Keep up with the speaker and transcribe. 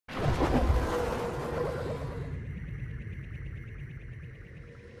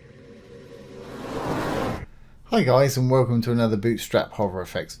Hi guys, and welcome to another Bootstrap hover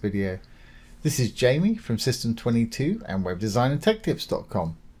effects video. This is Jamie from System22 and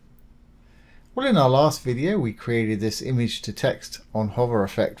webdesignandtechtips.com. Well, in our last video we created this image to text on hover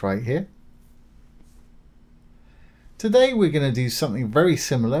effect right here. Today we're going to do something very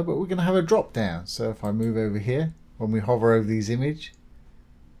similar, but we're going to have a drop down. So if I move over here, when we hover over these images,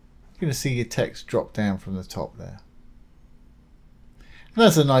 you're going to see your text drop down from the top there. And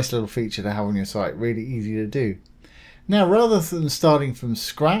that's a nice little feature to have on your site, really easy to do. Now, rather than starting from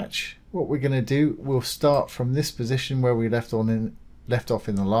scratch, what we're going to do, we'll start from this position where we left off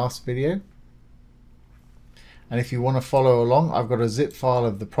in the last video. And if you want to follow along, I've got a zip file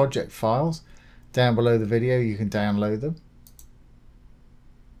of the project files down below the video. You can download them.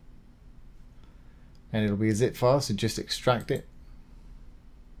 And it'll be a zip file, so just extract it.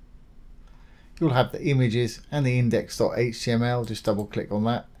 You'll have the images and the index.html. Just double click on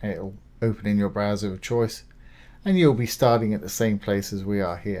that and it'll open in your browser of choice, and you'll be starting at the same place as we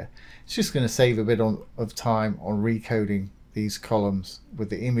are here. It's just going to save a bit of time on recoding these columns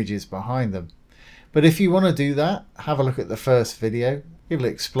with the images behind them. But if you want to do that, have a look at the first video. It'll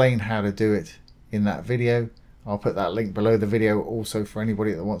explain how to do it in that video. I'll put that link below the video also for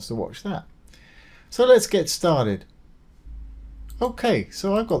anybody that wants to watch that. So let's get started. Okay,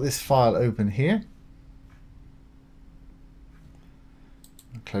 so I've got this file open here.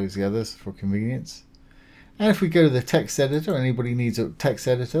 I'll close the others for convenience. And if we go to the text editor, anybody needs a text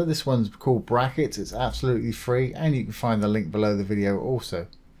editor, this one's called Brackets. It's absolutely free, and you can find the link below the video also.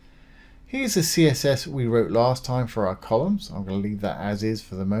 Here's the CSS we wrote last time for our columns. I'm going to leave that as is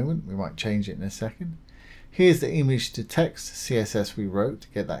for the moment. We might change it in a second. Here's the image to text CSS we wrote to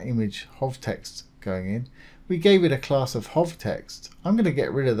get that image hov text going in. We gave it a class of hov text. I'm going to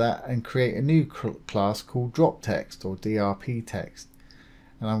get rid of that and create a new class called drop text or DRP text.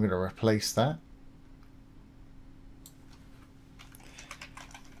 And I'm going to replace that.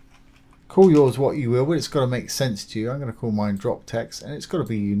 Call yours what you will, but it's got to make sense to you. I'm going to call mine drop text, and it's got to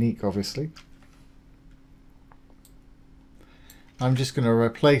be unique, obviously. I'm just going to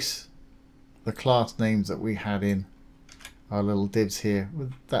replace the class names that we had in our little divs here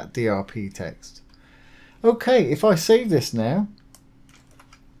with that DRP text. Okay, if I save this now,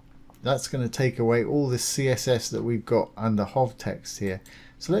 that's going to take away all this CSS that we've got under hov text here.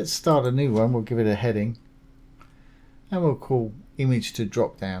 So let's start a new one. We'll give it a heading, and we'll call image to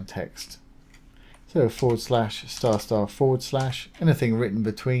drop down text. So // anything written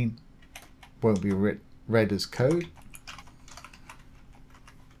between won't be read as code.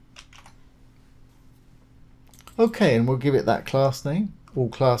 Okay, and we'll give it that class name. All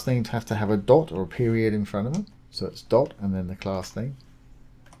class names have to have a dot or a period in front of them. So it's dot and then the class name.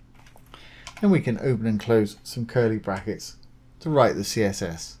 And we can open and close some curly brackets to write the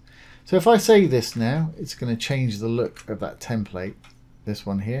CSS. So if I save this now, it's going to change the look of that template. This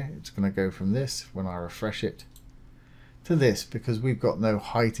one here, it's going to go from this, when I refresh it, to this, because we've got no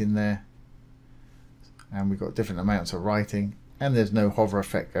height in there. And we've got different amounts of writing. And there's no hover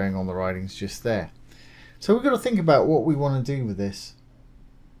effect going on, the writing's just there. So we've got to think about what we want to do with this.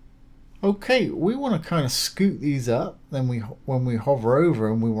 Okay, we want to kind of scoot these up, then when we hover over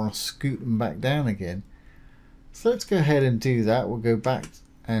them, we want to scoot them back down again. So let's go ahead and do that. We'll go back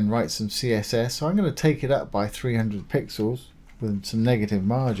and write some CSS. So I'm going to take it up by 300 pixels with some negative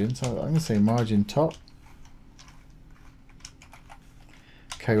margin. So I'm going to say margin top,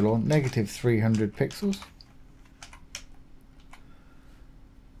 colon, negative 300 pixels.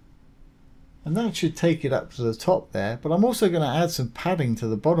 And that should take it up to the top there, but I'm also going to add some padding to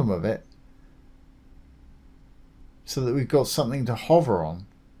the bottom of it so that we've got something to hover on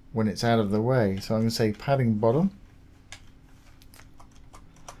when it's out of the way. So I'm going to say padding bottom,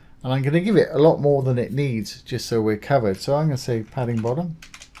 and I'm going to give it a lot more than it needs just so we're covered. So I'm going to say padding bottom,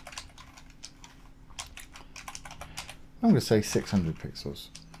 I'm going to say 600 pixels.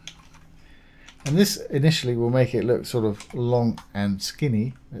 And this initially will make it look sort of long and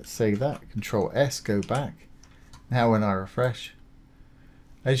skinny. Let's save that. Control S, go back. Now when I refresh,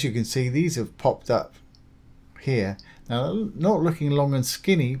 as you can see, these have popped up here. Now not looking long and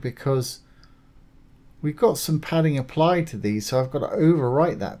skinny because we've got some padding applied to these, so I've got to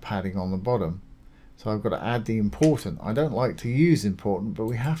overwrite that padding on the bottom. So I've got to add the important. I don't like to use important, but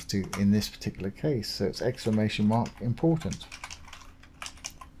we have to in this particular case. So it's exclamation mark important.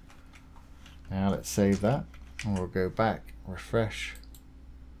 Now let's save that, and we'll go back, refresh.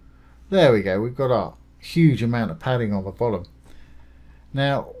 There we go, we've got our huge amount of padding on the bottom.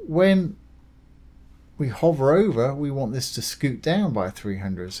 Now when we hover over, we want this to scoot down by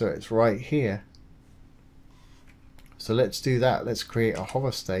 300, so it's right here. So let's do that. Let's create a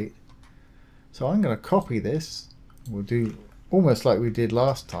hover state. So I'm going to copy this. We'll do almost like we did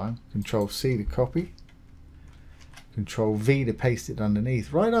last time. Control C to copy. Control V to paste it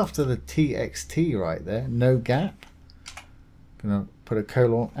underneath. Right after the TXT right there, no gap. Going to put a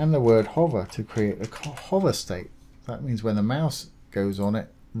colon and the word hover to create a hover state. That means when the mouse goes on it,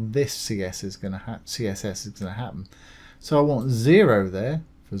 this CSS is going to happen. So I want 0 there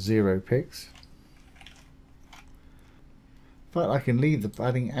for 0 pixels. But I can leave the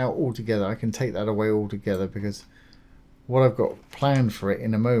padding out altogether. I can take that away altogether because what I've got planned for it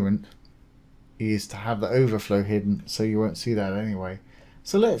in a moment is to have the overflow hidden, so you won't see that anyway.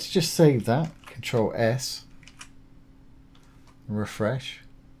 So let's just save that. Control S. Refresh.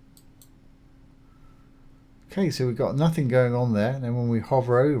 Okay, so we've got nothing going on there. And then when we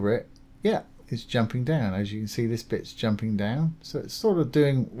hover over it, yeah, it's jumping down. As you can see, this bit's jumping down. So it's sort of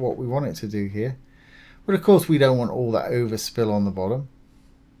doing what we want it to do here. But of course, we don't want all that overspill on the bottom.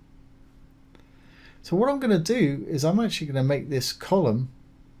 So what I'm going to do is I'm actually going to make this column,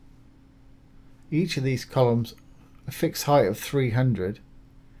 each of these columns, a fixed height of 300.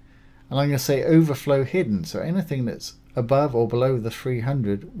 And I'm going to say overflow hidden. So anything that's above or below the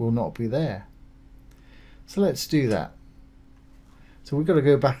 300 will not be there. So let's do that. So we've got to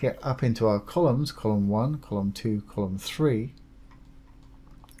go back up into our columns, column 1, column 2, column 3.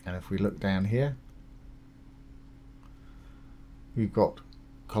 And if we look down here, we've got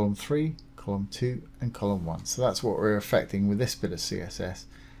column 3, column 2 and column 1. So that's what we're affecting with this bit of CSS.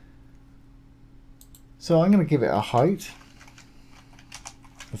 So I'm going to give it a height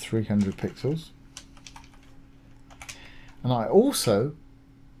of 300 pixels. And I also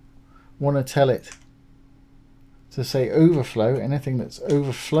want to tell it to say overflow, anything that's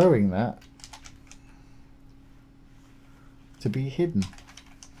overflowing that to be hidden.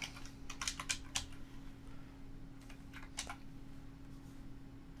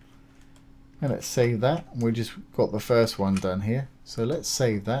 And let's save that. We just got the first one done here. So let's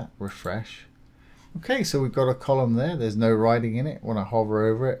save that, refresh. Okay, so we've got a column there. There's no writing in it. When I hover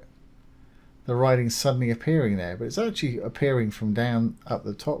over it, the writing's suddenly appearing there, but it's actually appearing from down up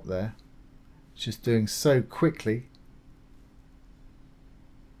the top there. It's just doing so quickly.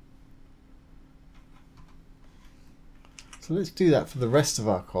 So let's do that for the rest of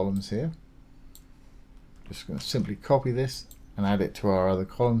our columns here. Just going to simply copy this and add it to our other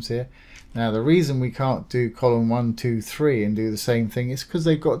columns here. Now the reason we can't do column 1, 2, 3 and do the same thing is because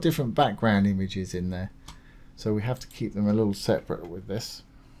they've got different background images in there. So we have to keep them a little separate with this.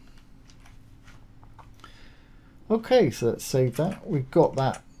 Okay, so let's save that. We've got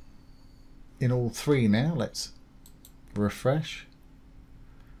that in all 3 now. Let's refresh.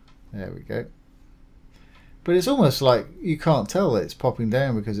 There we go. But it's almost like you can't tell that it's popping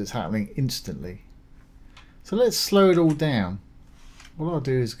down because it's happening instantly. So let's slow it all down. What I'll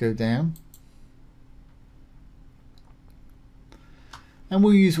do is go down. And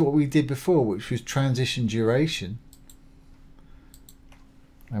we'll use what we did before, which was transition duration.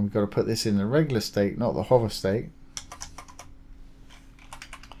 And we've got to put this in the regular state, not the hover state.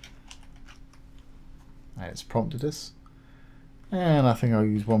 And it's prompted us. And I think I'll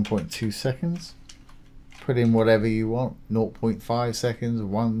use 1.2 seconds. Put in whatever you want, 0.5 seconds,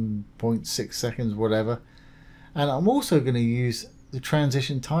 1.6 seconds, whatever. And I'm also going to use the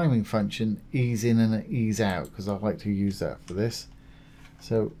transition timing function, ease in and ease out, because I like to use that for this.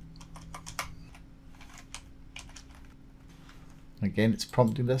 So again, it's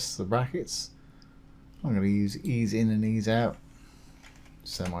prompting us, the brackets. I'm going to use ease in and ease out,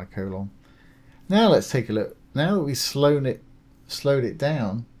 semicolon. Now let's take a look. Now that we've slowed it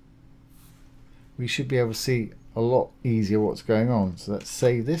down, we should be able to see a lot easier what's going on. So let's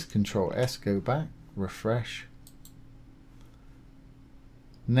save this, Control S, go back, refresh.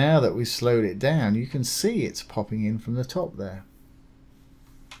 Now that we've slowed it down, you can see it's popping in from the top there.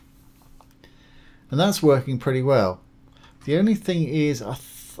 And that's working pretty well. The only thing is I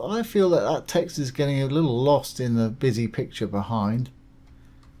feel that that text is getting a little lost in the busy picture behind.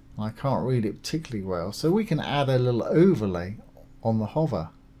 I can't read it particularly well, so we can add a little overlay on the hover.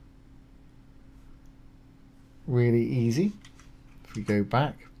 Really easy. If we go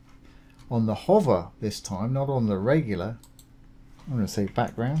back on the hover this time, not on the regular, I'm going to say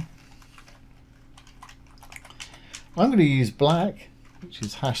background. I'm going to use black, which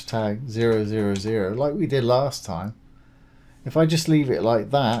is hashtag 000, like we did last time. If I just leave it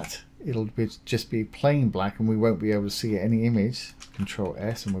like that, it'll just be plain black and we won't be able to see any image. Control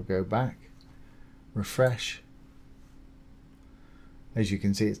S and we'll go back, refresh. As you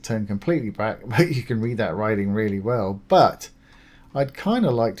can see, it's turned completely black, but you can read that writing really well. But I'd kind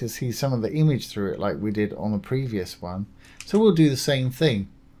of like to see some of the image through it like we did on the previous one. So we'll do the same thing.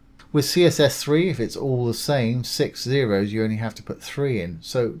 With CSS3, if it's all the same, 6 zeros, you only have to put 3 in.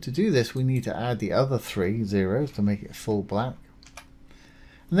 So to do this, we need to add the other 3 zeros to make it full black.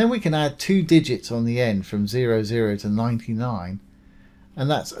 And then we can add 2 digits on the end from 00 to 99,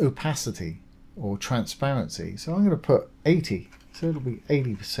 and that's opacity or transparency. So I'm going to put 80, so it'll be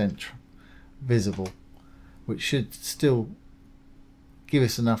 80% visible, which should still give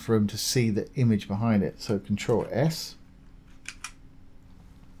us enough room to see the image behind it. So Control S.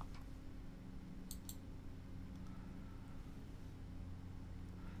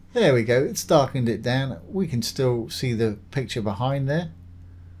 There we go, it's darkened it down. We can still see the picture behind there,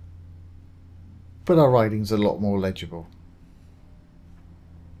 but our writing's a lot more legible.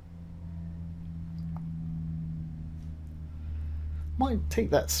 Might take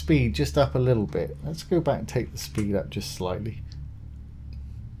that speed just up a little bit. Let's go back and take the speed up just slightly.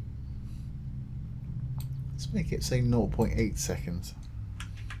 Let's make it say 0.8 seconds.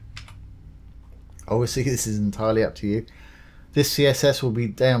 Obviously this is entirely up to you. This CSS will be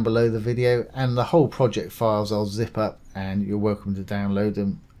down below the video, and the whole project files I'll zip up, and you're welcome to download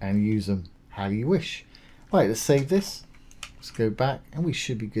them and use them how you wish. Right, let's save this. Let's go back and we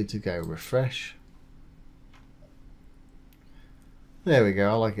should be good to go. Refresh. There we go.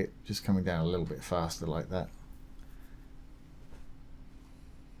 I like it just coming down a little bit faster like that.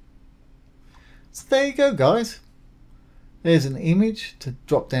 So there you go, guys. There's an image to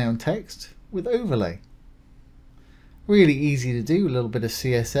drop down text with overlay. Really easy to do, a little bit of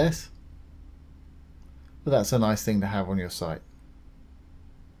CSS, but that's a nice thing to have on your site.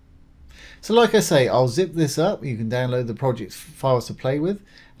 So like I say, I'll zip this up. You can download the project files to play with,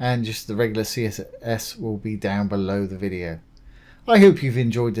 and just the regular CSS will be down below the video. I hope you've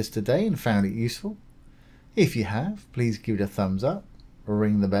enjoyed this today and found it useful. If you have, please give it a thumbs up,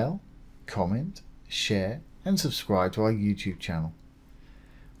 ring the bell, comment, share and subscribe to our YouTube channel.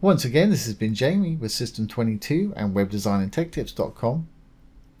 Once again, this has been Jamie with System22 and webdesignandtechtips.com.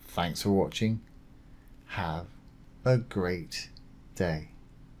 Thanks for watching. Have a great day.